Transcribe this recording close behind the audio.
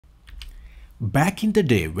Back in the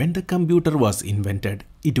day when the computer was invented,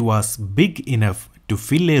 it was big enough to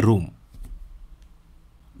fill a room.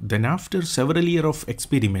 Then after several years of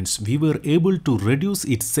experiments, we were able to reduce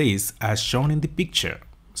its size as shown in the picture,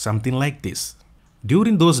 something like this.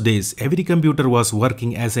 During those days, every computer was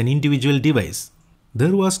working as an individual device.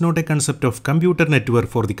 There was not a concept of computer network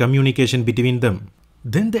for the communication between them.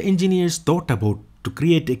 Then the engineers thought about to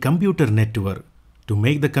create a computer network to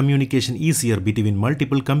make the communication easier between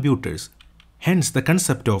multiple computers. Hence, the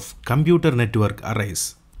concept of computer network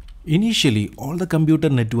arose. Initially, all the computer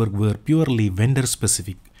networks were purely vendor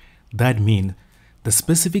specific. That means the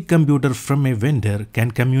specific computer from a vendor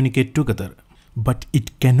can communicate together, but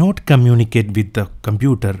it cannot communicate with the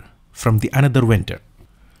computer from the another vendor.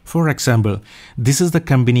 For example, this is the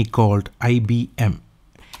company called IBM,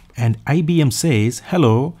 and IBM says,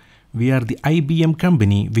 "Hello, we are the IBM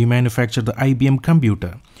company, we manufacture the IBM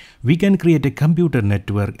computer. We can create a computer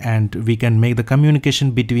network and we can make the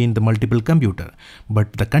communication between the multiple computer.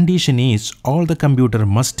 But the condition is all the computer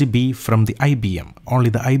must be from the IBM.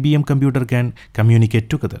 Only the IBM computer can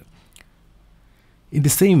communicate together." In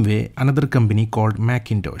the same way, another company called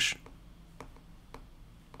Macintosh.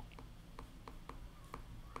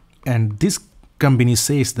 And this company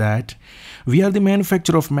says that we are the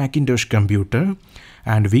manufacturer of Macintosh computer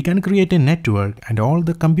and we can create a network and all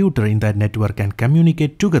the computer in that network can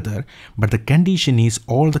communicate together, but the condition is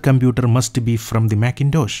all the computer must be from the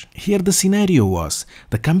Macintosh. Here the scenario was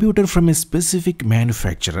the computer from a specific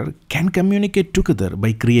manufacturer can communicate together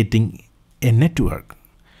by creating a network,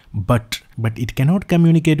 but it cannot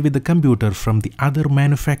communicate with the computer from the other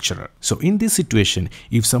manufacturer. So in this situation,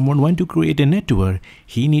 if someone want to create a network,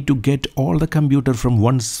 he need to get all the computer from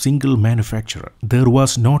one single manufacturer. There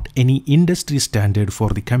was not any industry standard for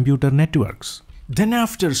the computer networks. Then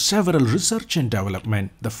after several research and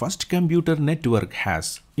development, the first computer network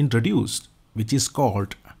has introduced, which is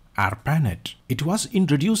called ARPANET. It was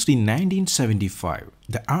introduced in 1975.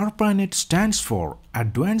 The ARPANET stands for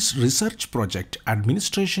Advanced Research Project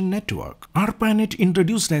Administration Network. ARPANET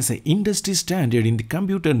introduced as an industry standard in the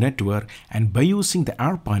computer network, and by using the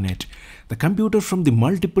ARPANET, the computer from the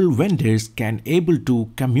multiple vendors can able to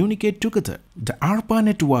communicate together. The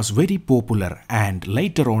ARPANET was very popular and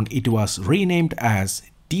later on it was renamed as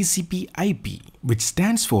TCP/IP, which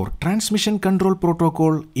stands for Transmission Control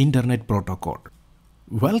Protocol Internet Protocol.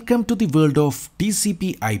 Welcome to the world of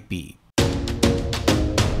TCP/IP.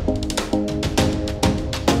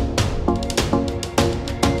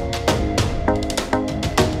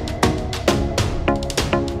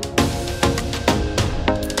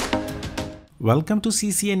 Welcome to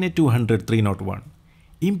CCNA 200-301,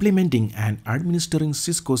 Implementing and Administering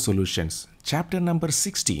Cisco Solutions, Chapter number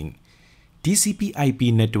 16,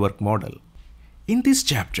 TCP/IP Network Model. In this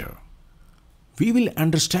chapter, we will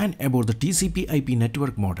understand about the TCP/IP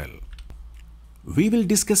network model. We will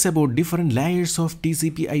discuss about different layers of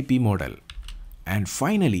TCP/IP model. And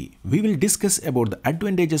finally, we will discuss about the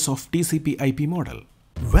advantages of TCP/IP model.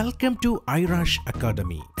 Welcome to iRush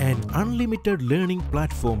Academy, an unlimited learning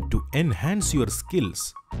platform to enhance your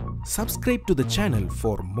skills. Subscribe to the channel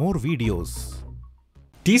for more videos.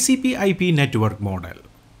 TCP/IP network model.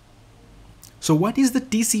 So what is the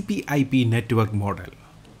TCP/IP network model?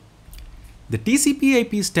 The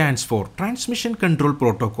TCP/IP stands for Transmission Control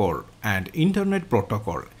Protocol and Internet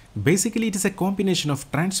Protocol. Basically, it is a combination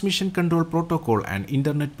of Transmission Control Protocol and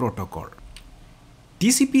Internet Protocol.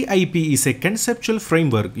 TCP/IP is a conceptual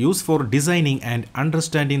framework used for designing and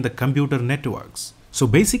understanding the computer networks. So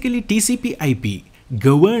basically, TCP/IP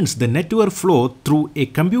governs the network flow through a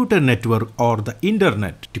computer network or the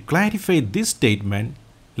internet. To clarify this statement,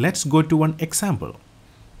 let's go to one example.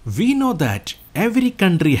 We know that every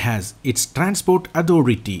country has its transport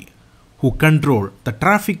authority who control the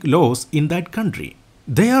traffic laws in that country.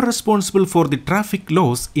 They are responsible for the traffic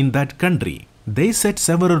laws in that country. They set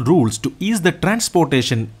several rules to ease the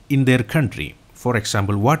transportation in their country. For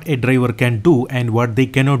example, what a driver can do and what they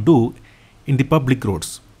cannot do in the public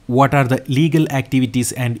roads. What are the legal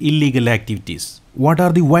activities and illegal activities? What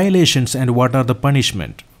are the violations and what are the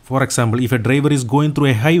punishment? For example, if a driver is going through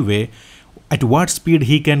a highway, at what speed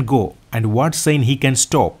he can go and what sign he can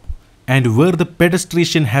stop and where the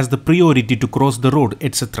pedestrian has the priority to cross the road,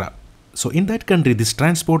 etc. So in that country, this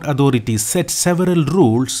transport authority sets several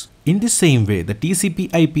rules. In the same way, the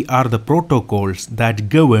TCP/IP are the protocols that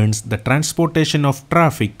governs the transportation of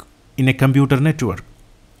traffic in a computer network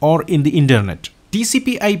or in the internet.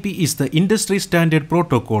 TCP/IP is the industry standard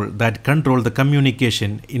protocol that control the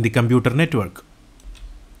communication in the computer network.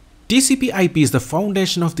 TCP/IP is the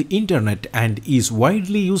foundation of the internet and is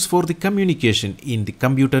widely used for the communication in the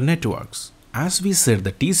computer networks. As we said,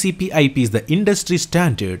 the TCP/IP is the industry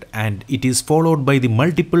standard and it is followed by the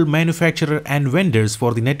multiple manufacturers and vendors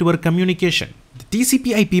for the network communication. The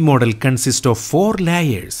TCP/IP model consists of 4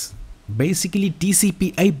 layers. Basically,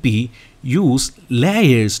 TCP/IP use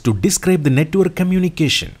layers to describe the network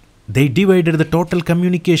communication. They divided the total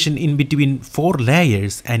communication in between 4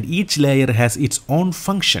 layers and each layer has its own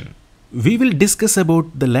function. We will discuss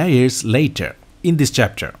about the layers later in this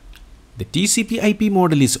chapter. The TCP/IP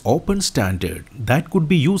model is open standard that could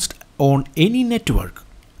be used on any network.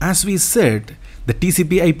 As we said, the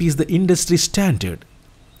TCP/IP is the industry standard.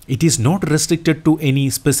 It is not restricted to any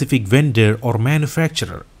specific vendor or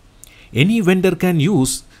manufacturer. Any vendor can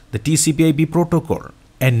use the TCP/IP protocol.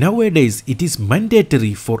 And nowadays, it is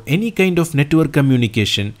mandatory for any kind of network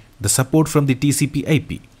communication, the support from the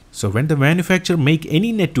TCP/IP. So when the manufacturer make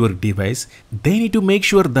any network device, they need to make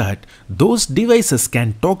sure that those devices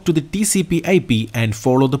can talk to the TCP/IP and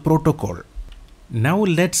follow the protocol. Now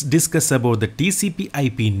let's discuss about the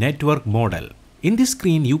TCP/IP network model. In this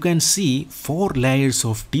screen, you can see 4 layers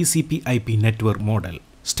of TCP/IP network model.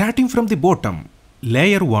 Starting from the bottom,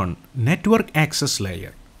 layer 1, network access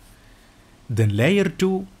layer. Then layer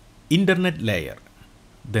 2, internet layer.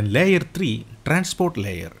 Then layer 3, transport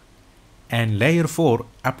layer. And layer 4,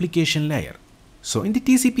 application layer. So in the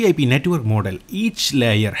TCP/IP network model, each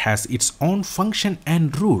layer has its own function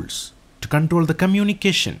and rules to control the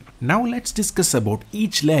communication. Now let's discuss about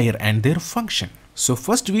each layer and their function. So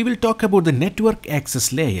first we will talk about the network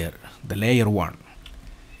access layer, the layer 1.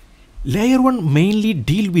 Layer 1 mainly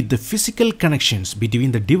deal with the physical connections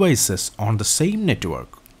between the devices on the same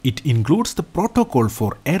network. It includes the protocol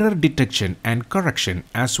for error detection and correction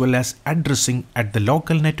as well as addressing at the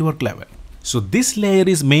local network level. So this layer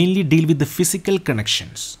is mainly deal with the physical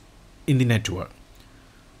connections in the network.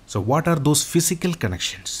 So what are those physical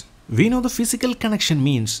connections? We know the physical connection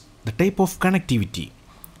means the type of connectivity,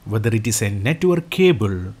 whether it is a network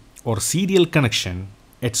cable or serial connection,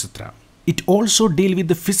 etc. It also deal with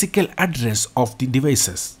the physical address of the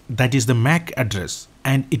devices, that is the MAC address,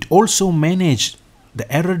 and it also manage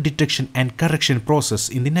the error detection and correction process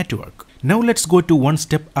in the network. Now let's go to one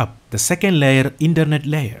step up, the second layer, internet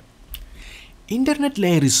layer. Internet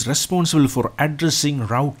layer is responsible for addressing,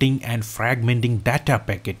 routing and fragmenting data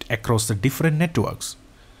packet across the different networks.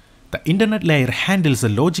 The internet layer handles the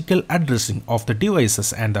logical addressing of the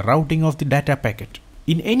devices and the routing of the data packet.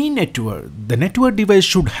 In any network, the network device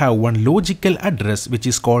should have one logical address which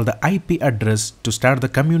is called the IP address to start the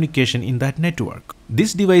communication in that network.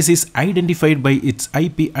 This device is identified by its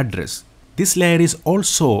IP address. This layer is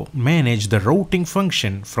also manage the routing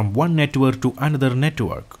function from one network to another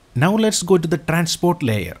network. Now let's go to the transport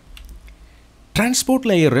layer. Transport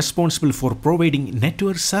layer responsible for providing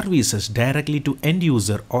network services directly to end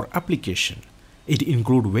user or application. It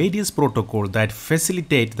includes various protocols that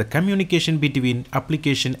facilitate the communication between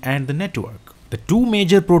application and the network. The 2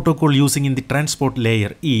 major protocols using in the transport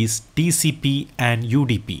layer is TCP and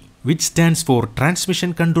UDP, which stands for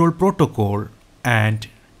Transmission Control Protocol and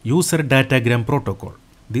User Datagram Protocol.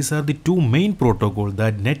 These are the 2 main protocols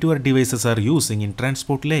that network devices are using in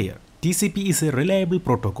transport layer. TCP is a reliable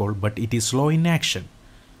protocol, but it is slow in action.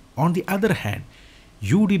 On the other hand,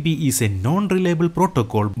 UDP is a non-reliable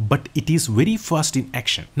protocol, but it is very fast in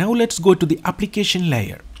action. Now let's go to the application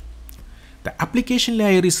layer. The application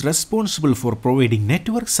layer is responsible for providing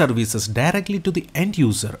network services directly to the end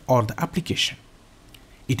user or the application.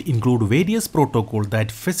 It includes various protocols that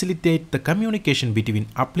facilitate the communication between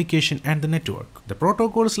application and the network. The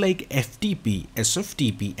protocols like FTP,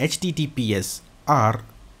 SFTP, HTTPS are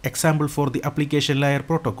example for the application layer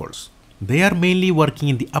protocols. They are mainly working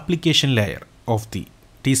in the application layer of the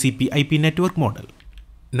TCP/IP network model.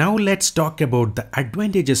 Now let's talk about the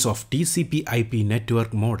advantages of TCP/IP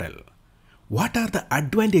network model. What are the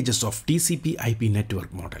advantages of TCP/IP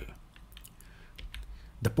network model?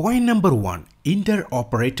 The point number 1,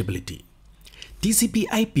 interoperability.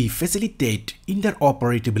 TCP/IP facilitate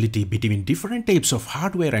interoperability between different types of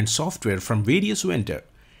hardware and software from various vendors.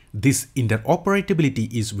 This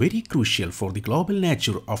interoperability is very crucial for the global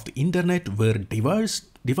nature of the internet where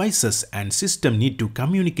devices and systems need to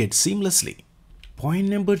communicate seamlessly. Point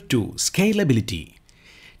number 2, scalability.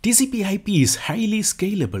 TCP/IP is highly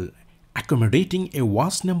scalable, accommodating a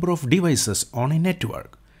vast number of devices on a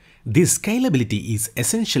network. This scalability is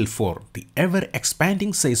essential for the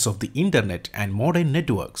ever-expanding size of the internet and modern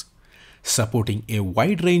networks, supporting a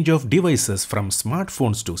wide range of devices from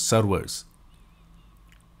smartphones to servers.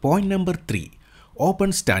 Point number 3,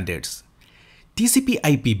 open standards.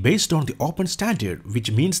 TCP/IP based on the open standard,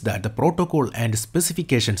 which means that the protocol and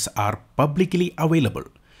specifications are publicly available.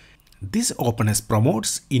 This openness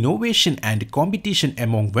promotes innovation and competition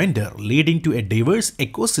among vendors, leading to a diverse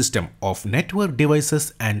ecosystem of network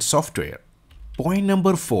devices and software. Point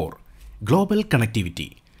number 4. Global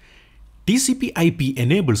connectivity. TCP/IP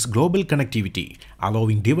enables global connectivity,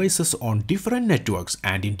 allowing devices on different networks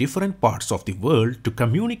and in different parts of the world to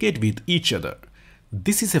communicate with each other.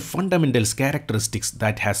 This is a fundamental characteristic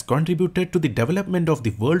that has contributed to the development of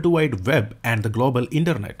the World Wide Web and the global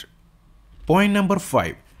internet. Point number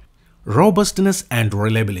 5. Robustness and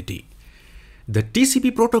reliability. The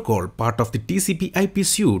TCP protocol, part of the TCP/IP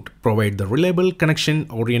suite, provides the reliable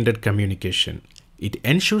connection-oriented communication. It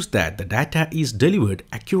ensures that the data is delivered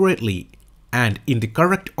accurately and in the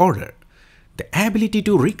correct order. The ability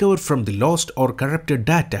to recover from the lost or corrupted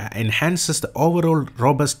data enhances the overall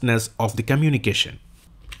robustness of the communication.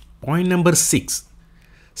 Point number 6.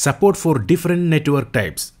 Support for different network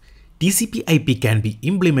types. TCP/IP can be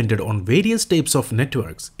implemented on various types of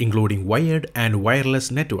networks, including wired and wireless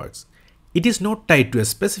networks. It is not tied to a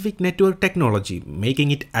specific network technology,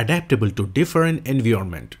 making it adaptable to different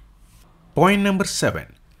environments. Point number 7.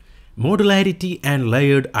 Modularity and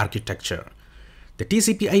layered architecture. The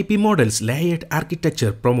TCP/IP model's layered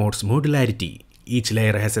architecture promotes modularity. Each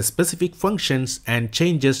layer has a specific functions, and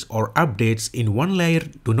changes or updates in one layer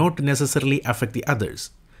do not necessarily affect the others.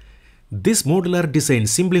 This modular design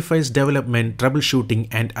simplifies development, troubleshooting,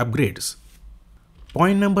 and upgrades.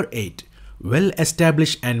 Point number 8.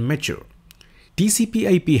 Well-established and mature.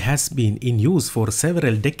 TCP/IP has been in use for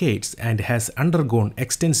several decades and has undergone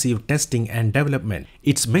extensive testing and development.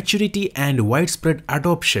 Its maturity and widespread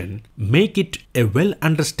adoption make it a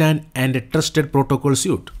well-understood and trusted protocol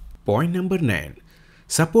suite. Point number 9.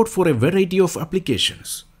 Support for a variety of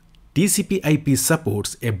applications. TCP/IP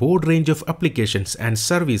supports a broad range of applications and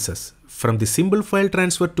services, from the simple file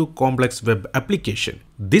transfer to complex web application.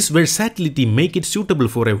 This versatility makes it suitable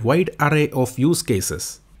for a wide array of use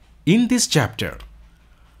cases. In this chapter,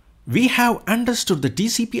 we have understood the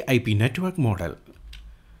TCP/IP network model.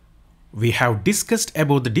 We have discussed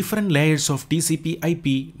about the different layers of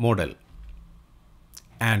TCP/IP model.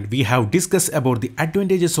 And we have discussed about the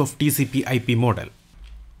advantages of TCP/IP model.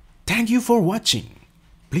 Thank you for watching.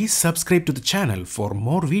 Please subscribe to the channel for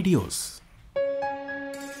more videos.